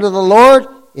 The word of the Lord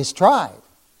is tried.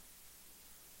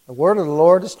 The word of the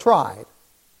Lord is tried.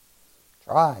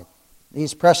 Tried.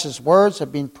 These precious words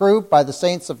have been proved by the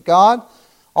saints of God.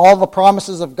 All the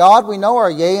promises of God we know are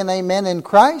yea and amen in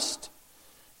Christ.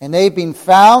 And they've been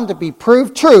found to be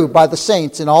proved true by the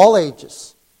saints in all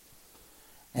ages.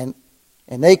 And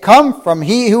they come from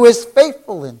he who is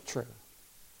faithful and true.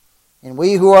 And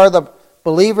we who are the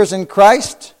believers in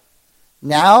Christ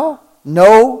now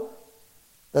know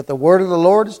that the word of the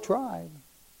Lord is tried.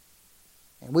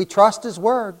 And we trust his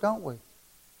word, don't we?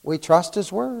 We trust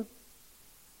his word.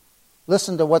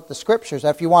 Listen to what the scriptures,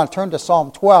 if you want to turn to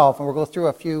Psalm 12, and we'll go through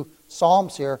a few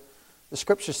psalms here. The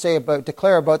scriptures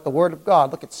declare about the word of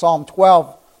God. Look at Psalm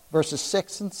 12, verses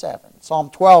 6 and 7. Psalm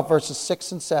 12, verses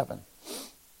 6 and 7.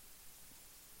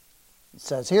 It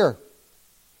says here,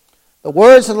 the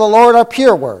words of the Lord are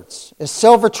pure words, as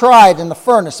silver tried in the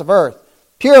furnace of earth,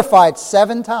 purified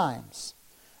 7 times.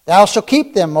 Thou shalt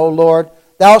keep them, O Lord.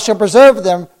 Thou shalt preserve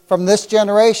them from this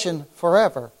generation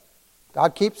forever.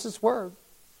 God keeps his word.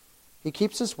 He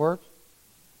keeps his word.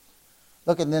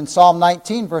 Look, and then Psalm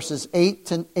 19, verses 8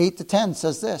 to 10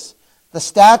 says this. The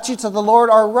statutes of the Lord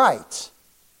are right.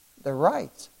 They're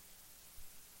right.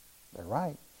 They're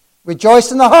right.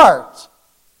 Rejoice in the heart.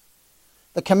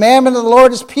 The commandment of the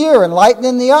Lord is pure,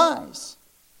 enlightening the eyes.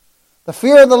 The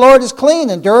fear of the Lord is clean,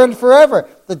 enduring forever.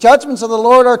 The judgments of the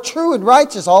Lord are true and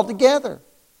righteous altogether.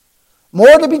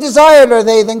 More to be desired are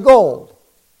they than gold.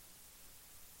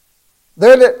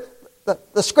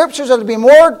 The scriptures are to be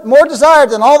more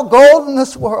desired than all the gold in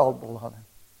this world, beloved.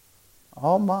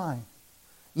 Oh my.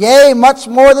 Yea, much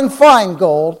more than fine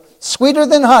gold, sweeter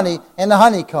than honey and the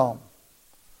honeycomb.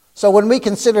 So when we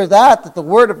consider that the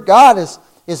word of God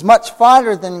is much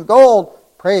finer than gold,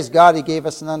 praise God, he gave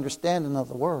us an understanding of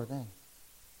the word.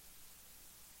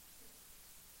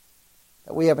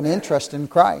 That we have an interest in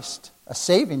Christ, a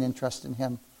saving interest in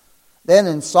him. Then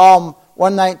in Psalm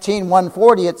 119,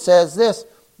 140, it says this,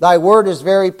 thy word is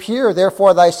very pure,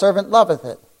 therefore thy servant loveth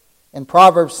it. And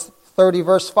Proverbs 30,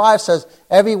 verse 5 says,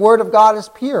 every word of God is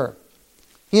pure.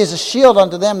 He is a shield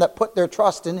unto them that put their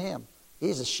trust in him.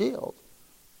 He's a shield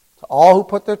to all who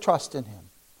put their trust in him.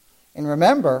 And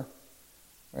remember,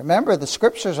 the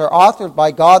scriptures are authored by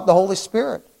God the Holy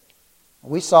Spirit.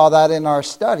 We saw that in our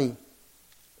study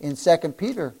in 2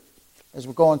 Peter as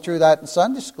we're going through that in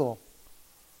Sunday school.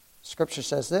 Scripture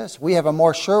says this, we have a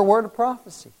more sure word of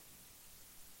prophecy.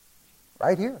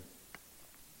 Right here.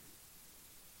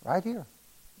 Right here.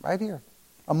 Right here.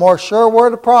 A more sure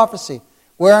word of prophecy.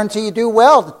 Whereunto you do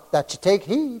well that you take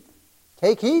heed.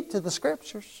 Take heed to the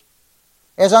scriptures.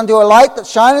 As unto a light that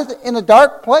shineth in a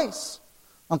dark place,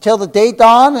 until the day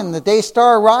dawn and the day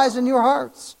star arise in your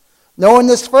hearts. Knowing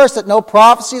this first, that no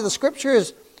prophecy of the scripture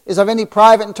is of any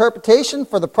private interpretation,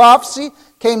 for the prophecy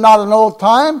came not in old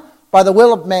time by the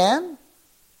will of man,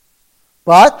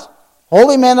 but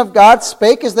holy men of God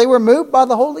spake as they were moved by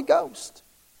the Holy Ghost.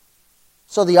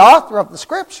 So the author of the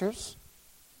scriptures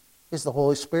is the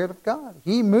Holy Spirit of God.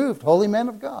 He moved holy men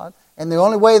of God, and the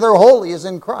only way they're holy is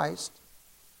in Christ.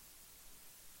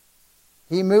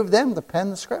 He moved them to pen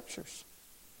the scriptures.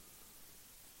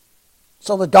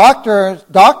 So the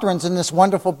doctrines in this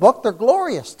wonderful book, they're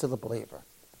glorious to the believer.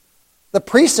 The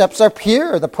precepts are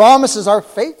pure. The promises are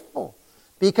faithful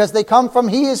because they come from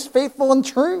he is faithful and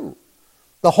true.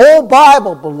 The whole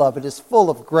Bible, beloved, is full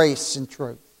of grace and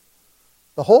truth.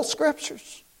 The whole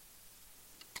scriptures.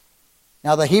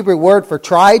 Now the Hebrew word for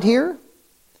tried here,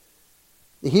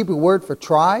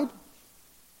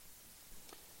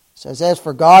 says, as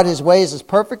for God, his ways is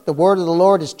perfect, the word of the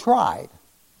Lord is tried.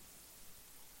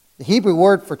 The Hebrew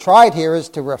word for tried here is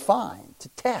to refine, to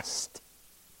test.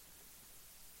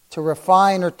 To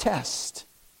refine or test.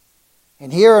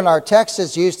 And here in our text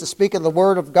is used to speak of the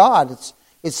word of God.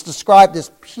 It's described as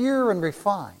pure and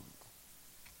refined.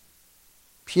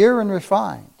 Pure and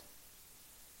refined.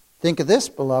 Think of this,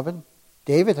 beloved.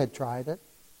 David had tried it.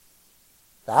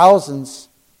 Thousands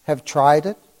have tried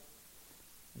it.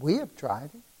 We have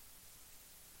tried it.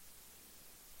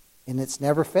 And it's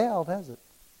never failed, has it?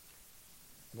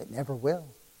 And it never will.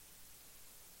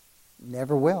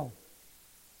 Never will.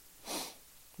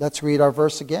 Let's read our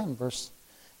verse again.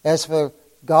 As for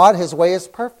God, his way is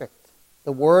perfect.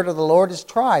 The word of the Lord is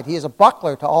tried. He is a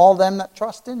buckler to all them that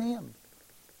trust in him.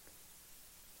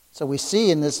 So we see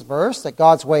in this verse that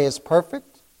God's way is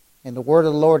perfect. And the word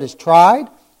of the Lord is tried,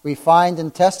 refined,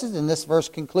 and tested. And this verse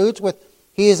concludes with,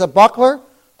 He is a buckler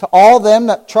to all them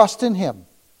that trust in Him.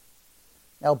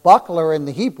 Now, buckler in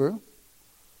the Hebrew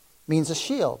means a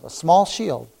shield, a small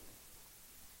shield.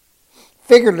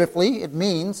 Figuratively, it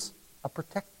means a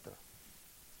protector.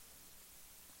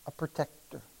 A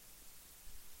protector.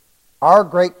 Our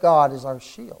great God is our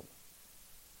shield.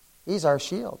 He's our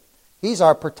shield. He's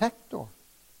our protector.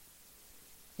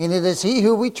 And it is He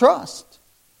who we trust.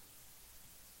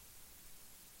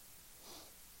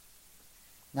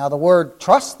 Now the word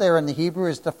trust there in the Hebrew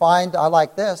is defined, I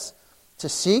like this, to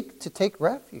seek, to take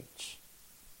refuge.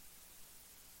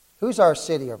 Who's our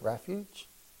city of refuge?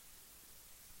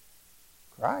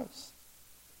 Christ.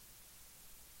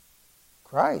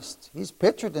 Christ. He's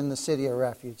pictured in the city of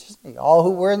refuge, isn't He? All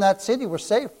who were in that city were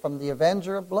safe from the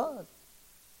avenger of blood.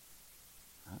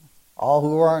 All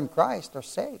who are in Christ are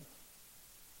safe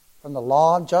from the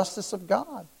law and justice of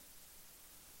God.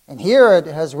 And here it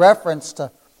has reference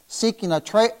to seeking a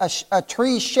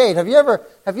tree shade. Have you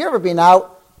ever been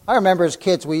out? I remember as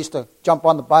kids we used to jump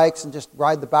on the bikes and just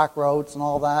ride the back roads and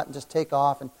all that and just take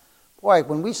off. And boy,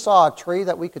 when we saw a tree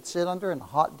that we could sit under in a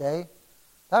hot day,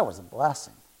 that was a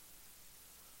blessing.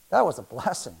 That was a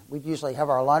blessing. We'd usually have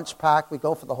our lunch packed. We'd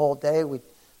go for the whole day. We'd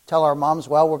tell our moms,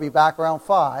 well, we'll be back around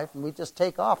 5, and we'd just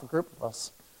take off, a group of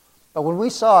us. But when we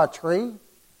saw a tree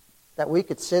that we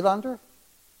could sit under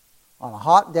on a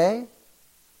hot day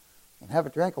and have a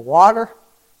drink of water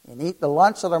and eat the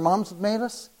lunch that our moms had made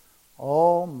us,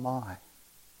 oh my.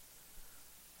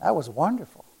 That was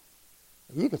wonderful.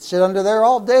 You could sit under there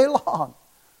all day long.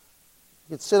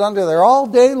 You could sit under there all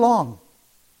day long.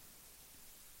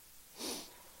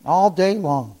 All day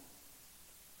long.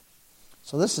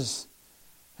 So this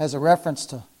has a reference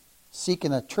to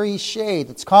seeking a tree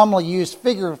shade. It's commonly used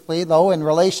figuratively, though, in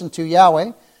relation to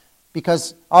Yahweh,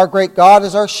 because our great God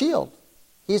is our shield.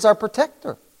 He's our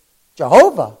protector.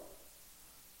 Jehovah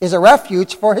is a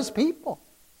refuge for His people.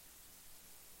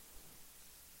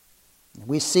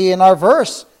 We see in our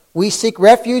verse, we seek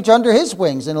refuge under His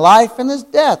wings in life and His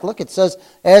death. Look, it says,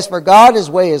 as for God,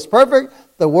 His way is perfect.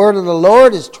 The word of the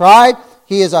Lord is tried.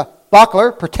 He is a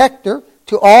buckler, protector,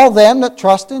 to all them that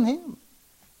trust in Him.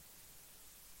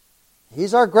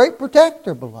 He's our great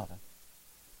protector, beloved.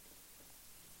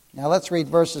 Now let's read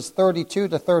verses 32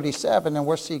 to 37, and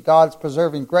we'll see God's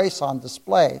preserving grace on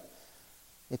display.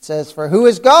 It says, for who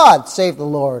is God, save the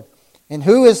Lord? And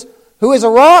who is a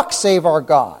rock, save our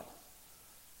God?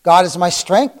 God is my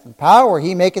strength and power.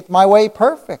 He maketh my way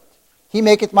perfect. He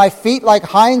maketh my feet like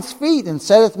hinds' feet, and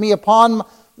setteth me upon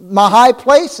my high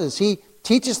places. He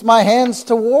teacheth my hands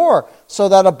to war, so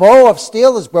that a bow of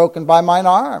steel is broken by mine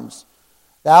arms.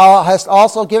 Thou hast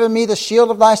also given me the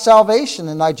shield of thy salvation,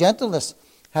 and thy gentleness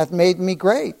hath made me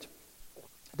great.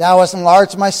 Thou hast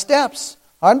enlarged my steps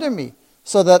under me,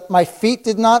 so that my feet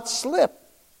did not slip.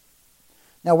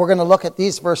 Now we're going to look at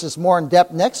these verses more in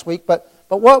depth next week, but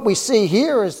what we see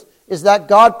here is that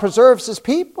God preserves His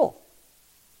people.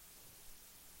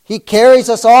 He carries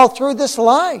us all through this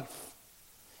life.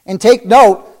 And take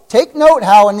note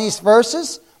how in these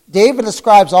verses, David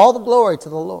ascribes all the glory to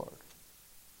the Lord.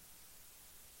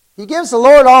 He gives the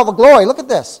Lord all the glory. Look at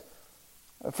this.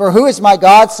 For who is my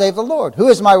God, save the Lord? Who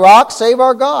is my rock, save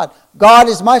our God? God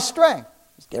is my strength.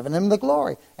 He's given Him the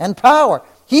glory and power.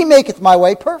 He maketh my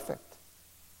way perfect.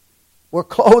 We're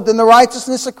clothed in the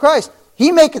righteousness of Christ.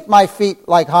 He maketh my feet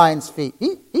like hinds' feet.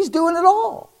 He's doing it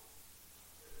all.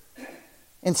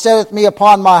 And setteth me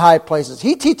upon my high places.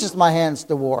 He teacheth my hands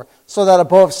to war, so that a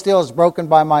bow of steel is broken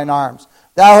by mine arms.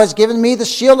 Thou hast given me the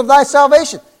shield of thy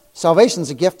salvation. Salvation is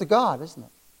a gift of God, isn't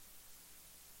it?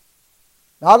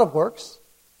 Not of works,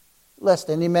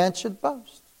 lest any man should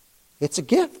boast. It's a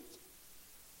gift.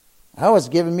 Thou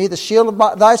hast given me the shield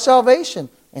of thy salvation.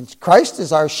 And Christ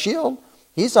is our shield.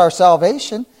 He's our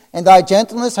salvation. And thy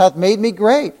gentleness hath made me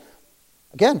great.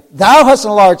 Again, thou hast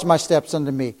enlarged my steps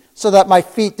unto me, so that my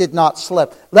feet did not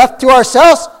slip. Left to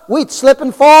ourselves, we'd slip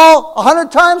and fall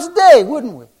 100 times a day,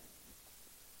 wouldn't we?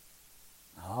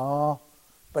 Oh,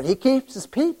 but He keeps His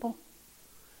people.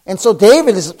 And so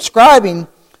David is ascribing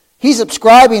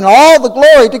all the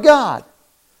glory to God.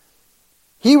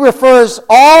 He refers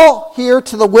all here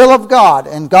to the will of God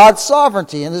and God's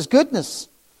sovereignty and His goodness.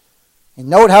 And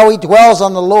note how he dwells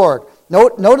on the Lord.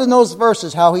 Note in those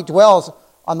verses how he dwells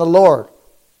on the Lord.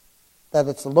 That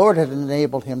it's the Lord that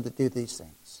enabled him to do these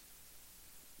things.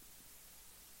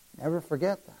 Never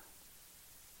forget that.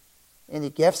 Any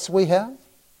gifts we have,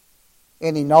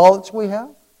 any knowledge we have,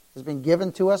 has been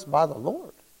given to us by the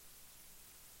Lord.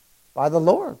 By the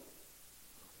Lord.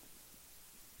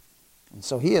 And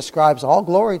so he ascribes all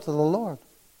glory to the Lord.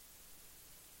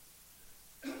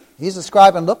 He's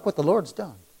describing, look what the Lord's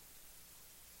done.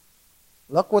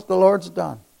 Look what the Lord's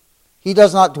done. He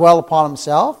does not dwell upon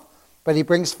himself, but he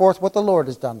brings forth what the Lord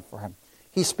has done for him.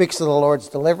 He speaks of the Lord's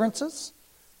deliverances,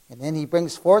 and then he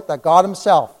brings forth that God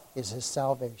himself is his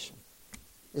salvation.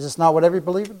 Is this not what every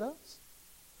believer does?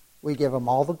 We give him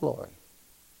all the glory.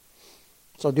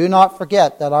 So do not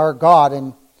forget that our God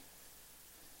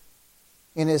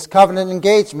in his covenant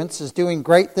engagements is doing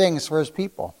great things for his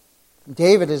people.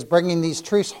 David is bringing these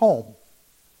truths home.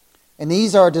 And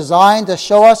these are designed to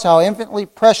show us how infinitely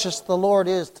precious the Lord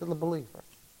is to the believer.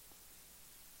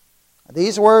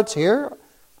 These words here,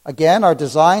 again, are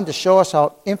designed to show us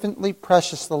how infinitely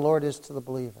precious the Lord is to the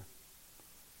believer.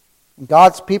 And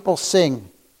God's people sing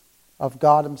of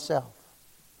God himself.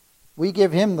 We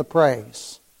give him the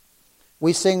praise.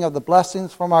 We sing of the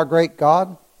blessings from our great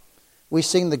God. We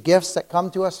sing the gifts that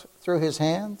come to us through his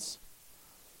hands.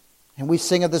 And we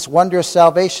sing of this wondrous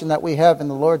salvation that we have in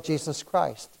the Lord Jesus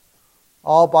Christ.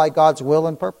 All by God's will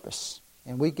and purpose.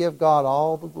 And we give God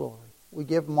all the glory. We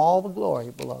give him all the glory,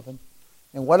 beloved.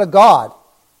 And what a God.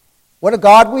 What a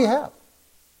God we have.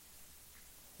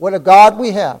 What a God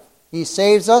we have. He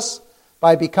saves us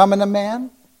by becoming a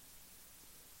man.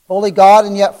 Fully God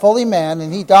and yet fully man.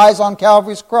 And he dies on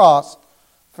Calvary's cross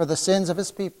for the sins of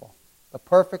his people. The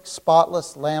perfect,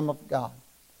 spotless Lamb of God.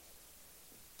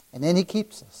 And then he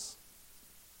keeps us.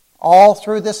 All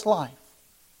through this life.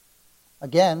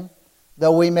 Again,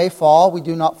 though we may fall, we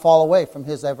do not fall away from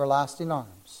his everlasting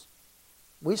arms.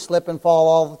 We slip and fall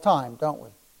all the time, don't we?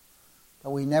 But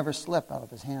we never slip out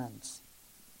of his hands.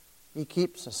 He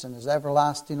keeps us in his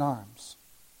everlasting arms.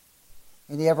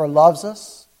 And he ever loves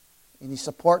us, and he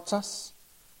supports us.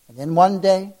 And then one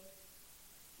day,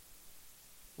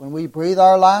 when we breathe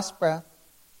our last breath,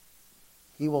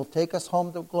 he will take us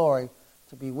home to glory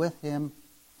to be with him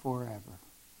forever.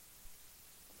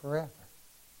 Forever.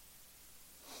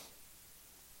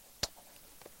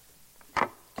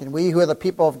 Can we who are the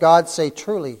people of God say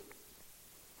truly,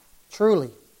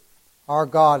 truly, our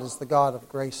God is the God of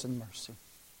grace and mercy.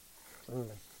 Truly.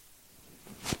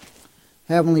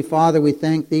 Heavenly Father, we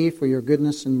thank thee for your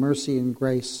goodness and mercy and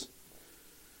grace.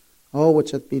 Oh,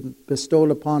 which hath been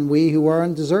bestowed upon we who are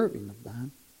undeserving of that.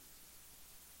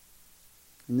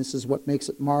 And this is what makes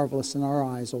it marvelous in our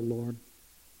eyes, O Lord.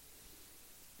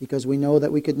 Because we know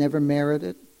that we could never merit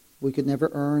it. We could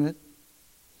never earn it.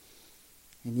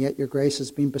 And yet your grace has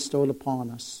been bestowed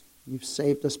upon us. You've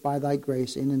saved us by thy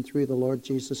grace in and through the Lord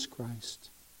Jesus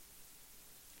Christ.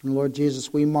 And Lord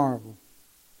Jesus, we marvel.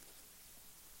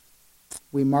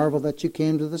 We marvel that you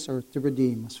came to this earth to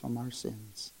redeem us from our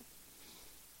sins.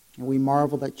 And we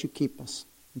marvel that you keep us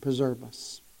and preserve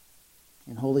us.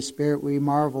 And Holy Spirit, we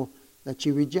marvel that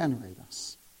you regenerate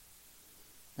us.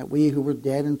 That we who were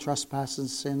dead in trespasses and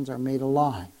sins are made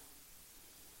alive.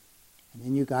 And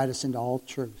then you guide us into all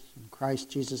truth. And Christ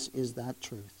Jesus is that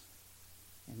truth.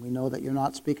 And we know that you're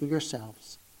not speaking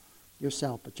yourself,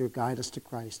 but you guide us to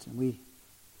Christ. And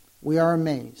we are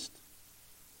amazed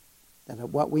that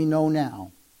what we know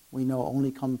now, we know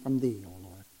only come from thee, O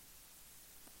Lord.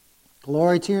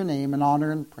 Glory to your name and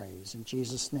honor and praise. In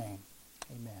Jesus' name,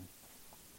 amen.